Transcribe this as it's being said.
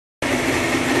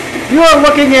You are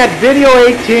looking at video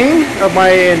 18 of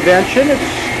my invention.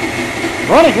 It's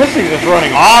running. This thing is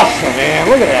running awesome,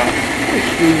 man. Look at that. It's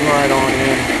screwing right on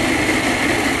in.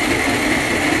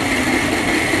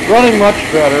 Running much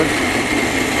better.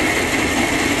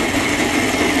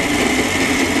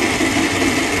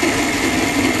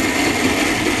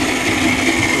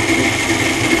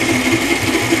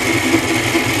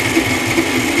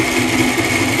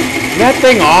 Isn't that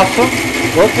thing awesome?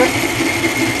 Look at it.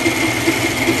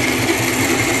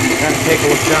 Kind of take a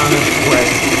look down this way.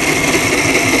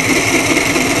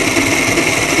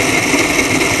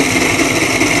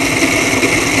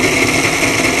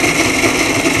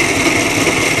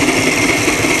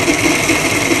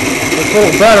 It's a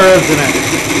little better, isn't it?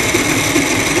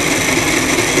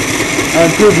 I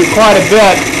improved it quite a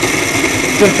bit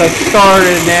since I started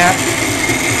in that.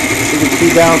 You can see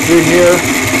down through here.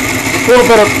 A little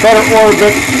bit of better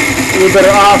orbit, a little better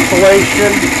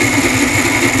oscillation.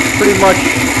 Pretty much.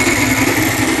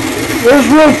 There's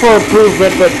room for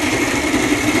improvement, but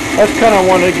I just kind of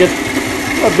wanted to get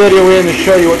a video in to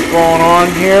show you what's going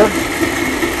on here.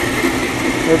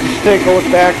 Let's just take a look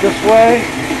back this way.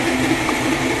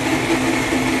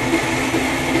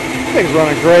 This thing's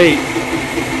running great.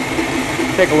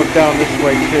 Take a look down this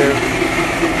way too.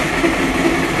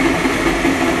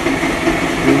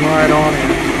 Zoom right on in.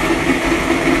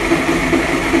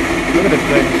 Look at this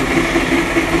thing.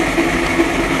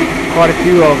 Quite a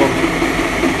few of them.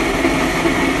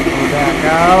 Go back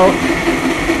out.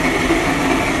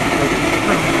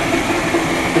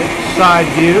 Side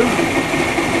view.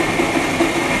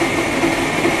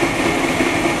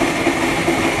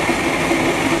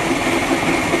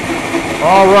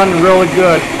 All running really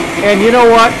good. And you know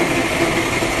what?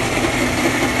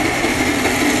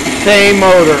 Same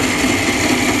motor.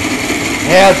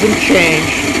 Hasn't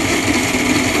changed.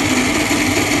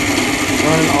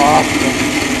 Running awesome.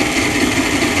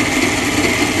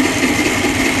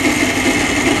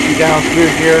 See down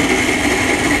through here.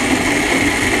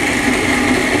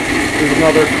 There's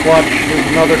another clutch. There's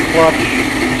another clutch.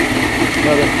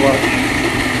 Another clutch.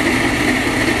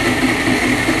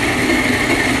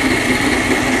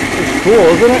 It's cool,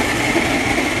 isn't it?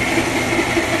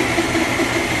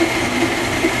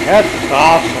 That's just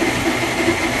awesome.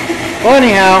 Well,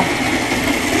 anyhow,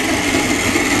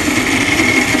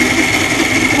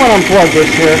 I'm going to unplug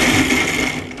this here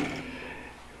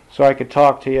so I could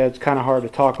talk to you. It's kind of hard to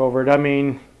talk over it. I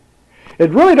mean,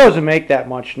 it really doesn't make that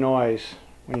much noise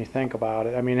when you think about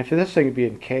it. I mean, if this thing would be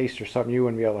encased or something, you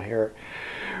wouldn't be able to hear it.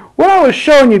 What I was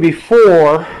showing you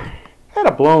before had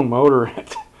a blown motor in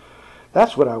it.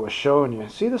 That's what I was showing you.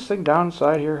 See this thing down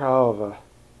inside here? How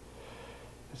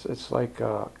it's like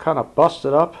kind of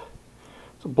busted up.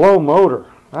 It's a blown motor.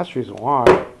 That's the reason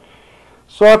why.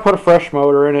 So I put a fresh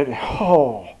motor in it.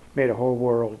 Oh, made a whole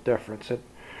world of difference. It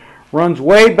runs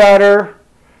way better.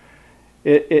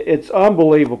 It's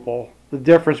unbelievable, the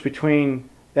difference between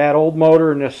that old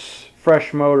motor and this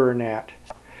fresh motor and that.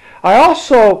 I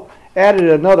also added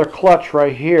another clutch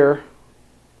right here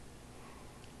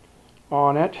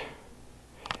on it.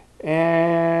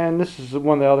 And this is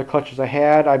one of the other clutches I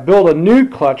had. I built a new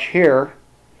clutch here.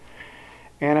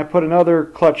 And I put another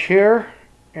clutch here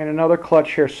and another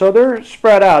clutch here. So they're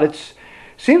spread out. It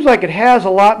seems like it has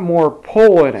a lot more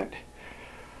pull in it.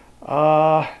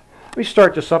 Let me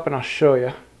start this up and I'll show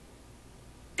you.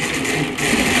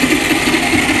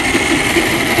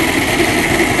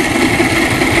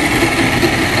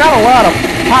 Got a lot of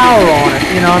power on it.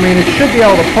 You know, I mean, it should be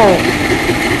able to pull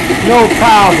no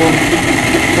problem.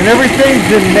 And everything's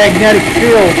in magnetic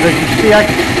fields, as you see.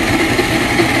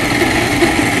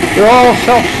 They're all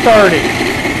self-starting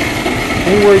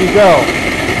anywhere you go.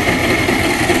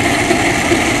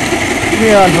 Let me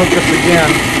unhook this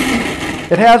again.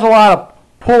 It has a lot of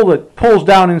pull that pulls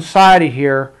down inside of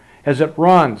here as it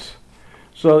runs.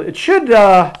 So it should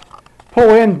pull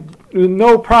in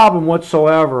no problem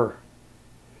whatsoever.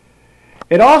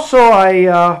 It also,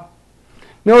 I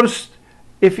noticed,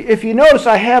 if you notice,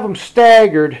 I have them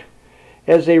staggered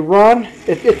as they run.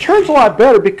 It turns a lot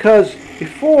better because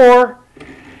before,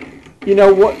 you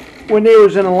know, when they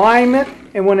was in alignment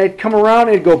and when they'd come around,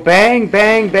 it'd go bang,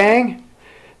 bang, bang.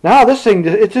 Now this thing,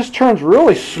 it just turns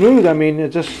really smooth. I mean, it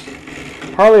just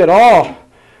hardly at all.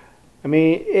 I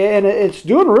mean, and it's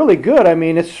doing really good. I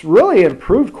mean, it's really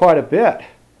improved quite a bit,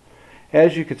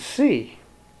 as you could see.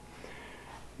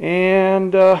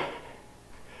 And and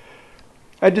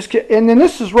then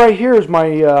this is right here is my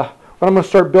what I'm going to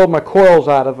start building my coils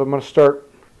out of. I'm going to start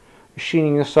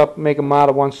machining this up, make them out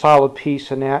of one solid piece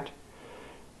and that.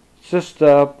 It's just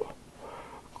you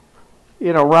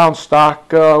know, round stock,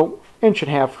 1.5 inches.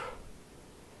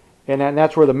 and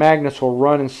that's where the magnets will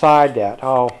run inside that.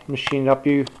 I'll machine it up.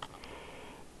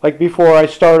 Like before, I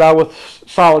started out with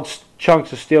solid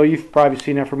chunks of steel. You've probably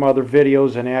seen that from other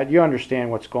videos and that. You understand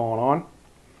what's going on.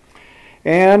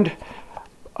 And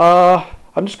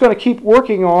I'm just going to keep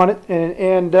working on it,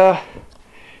 and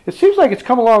it seems like it's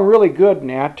come along really good,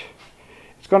 Nat.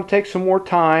 It's going to take some more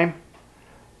time.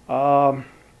 I'm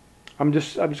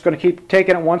just going to keep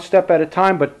taking it one step at a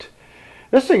time, but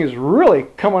this thing is really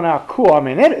coming out cool. I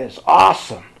mean, it is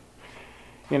awesome.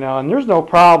 You know, and there's no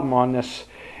problem on this.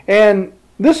 And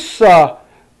this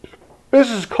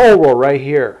is cold roll right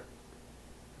here.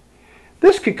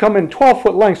 This could come in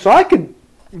 12-foot length, so I could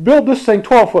build this thing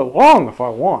 12-foot long if I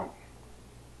want.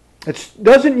 It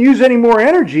doesn't use any more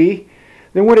energy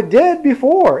than what it did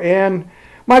before. And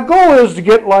my goal is to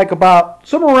get like about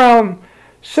somewhere around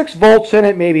 6 volts in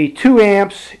it, maybe 2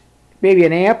 amps, maybe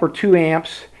an amp or 2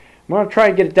 amps. I'm going to try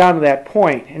and get it down to that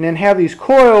point, and then have these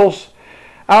coils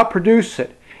outproduce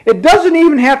it. It doesn't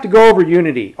even have to go over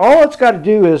unity. All it's got to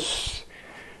do is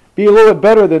be a little bit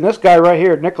better than this guy right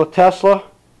here, Nikola Tesla.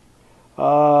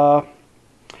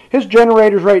 His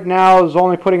generators right now is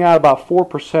only putting out about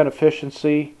 4%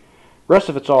 efficiency. The rest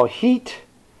of it's all heat.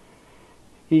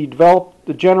 He developed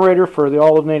the generator for the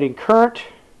alternating current.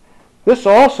 This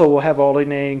also will have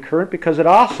alternating current because it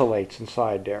oscillates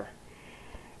inside there.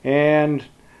 And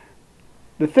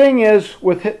the thing is,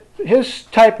 with his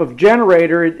type of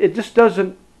generator, it just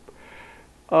doesn't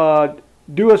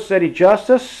do us any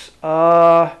justice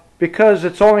because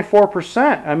it's only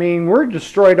 4%. I mean, we're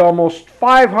destroyed almost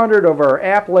 500 of our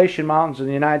Appalachian Mountains in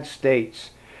the United States.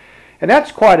 And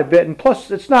that's quite a bit. And plus,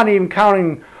 it's not even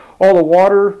counting all the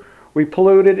water we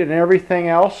polluted and everything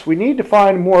else. We need to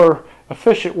find a more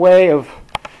efficient way of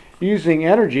using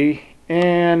energy.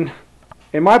 And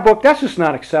in my book, that's just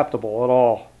not acceptable at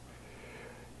all.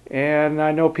 And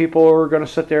I know people are going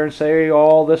to sit there and say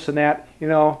all this and that. You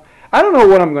know, I don't know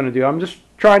what I'm going to do. I'm just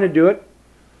trying to do it.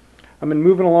 I've been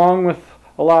moving along with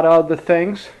a lot of other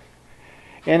things.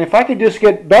 And if I could just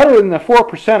get better than the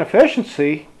 4%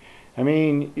 efficiency, I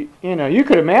mean, you know, you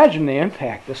could imagine the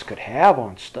impact this could have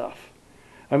on stuff.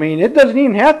 I mean, it doesn't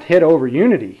even have to hit over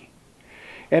unity.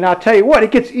 And I'll tell you what,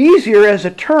 it gets easier as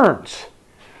it turns.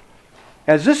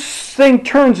 As this thing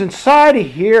turns inside of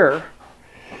here,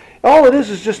 all it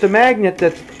is just a magnet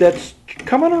that's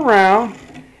coming around,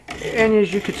 and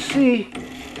as you can see,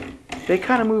 they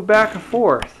kind of move back and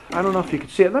forth. I don't know if you can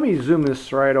see it. Let me zoom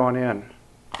this right on in.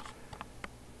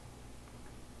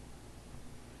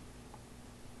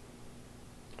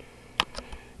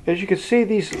 As you can see,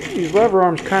 these lever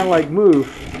arms kind of like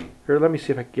move. Here, let me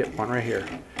see if I can get one right here.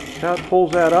 See how it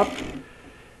pulls that up?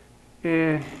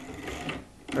 And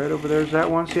right over there's that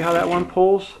one. See how that one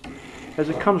pulls? As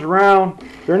it comes around,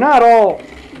 they're not all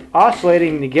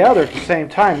oscillating together at the same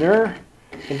time. They're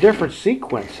in different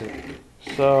sequencing.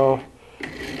 So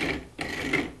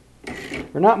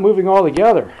they're not moving all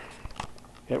together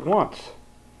at once.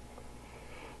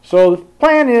 So the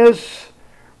plan is,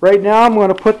 right now I'm going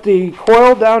to put the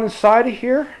coil down inside of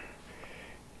here.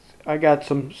 I got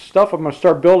some stuff. I'm going to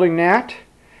start building that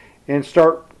and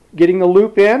start getting the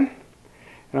loop in.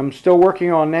 And I'm still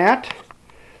working on that.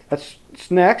 That's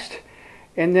next.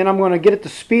 And then I'm going to get it to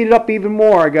speed it up even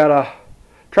more. I got to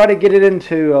try to get it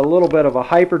into a little bit of a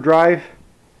hyperdrive.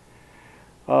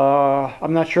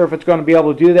 I'm not sure if it's going to be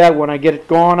able to do that when I get it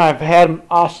going. I've had them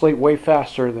oscillate way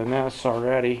faster than this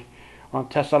already. On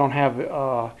tests, I don't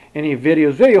have any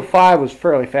videos. Video 5 was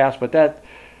fairly fast, but that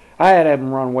I had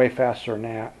them run way faster than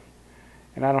that.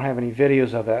 And I don't have any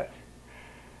videos of that.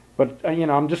 But, you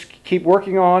know, I'm just keep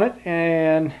working on it.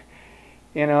 And,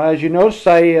 you know, as you notice,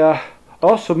 I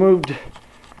also moved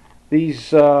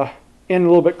these in a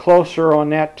little bit closer on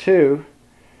that too,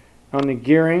 on the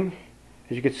gearing.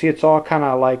 As you can see, it's all kind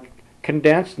of like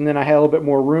condensed, and then I had a little bit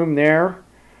more room there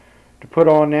to put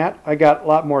on that. I got a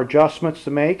lot more adjustments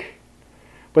to make.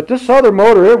 But this other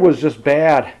motor, it was just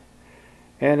bad.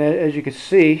 And as you can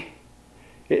see,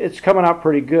 it's coming out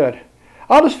pretty good.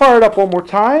 I'll just fire it up one more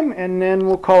time, and then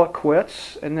we'll call it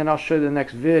quits. And then I'll show you the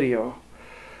next video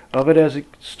of it as it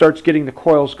starts getting the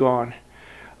coils going.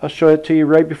 I'll show it to you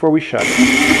right before we shut it.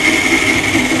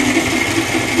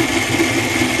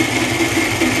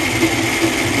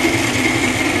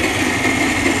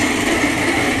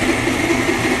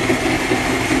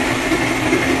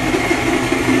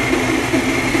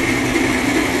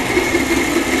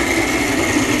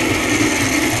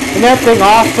 Isn't that thing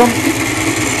awesome?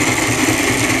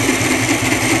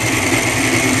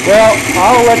 Well,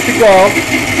 I'll let you go,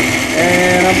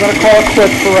 and I'm going to call it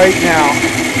quits for right now.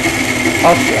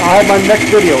 I'll have my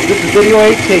next video. This is video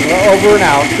 18. Over and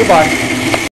out. Goodbye.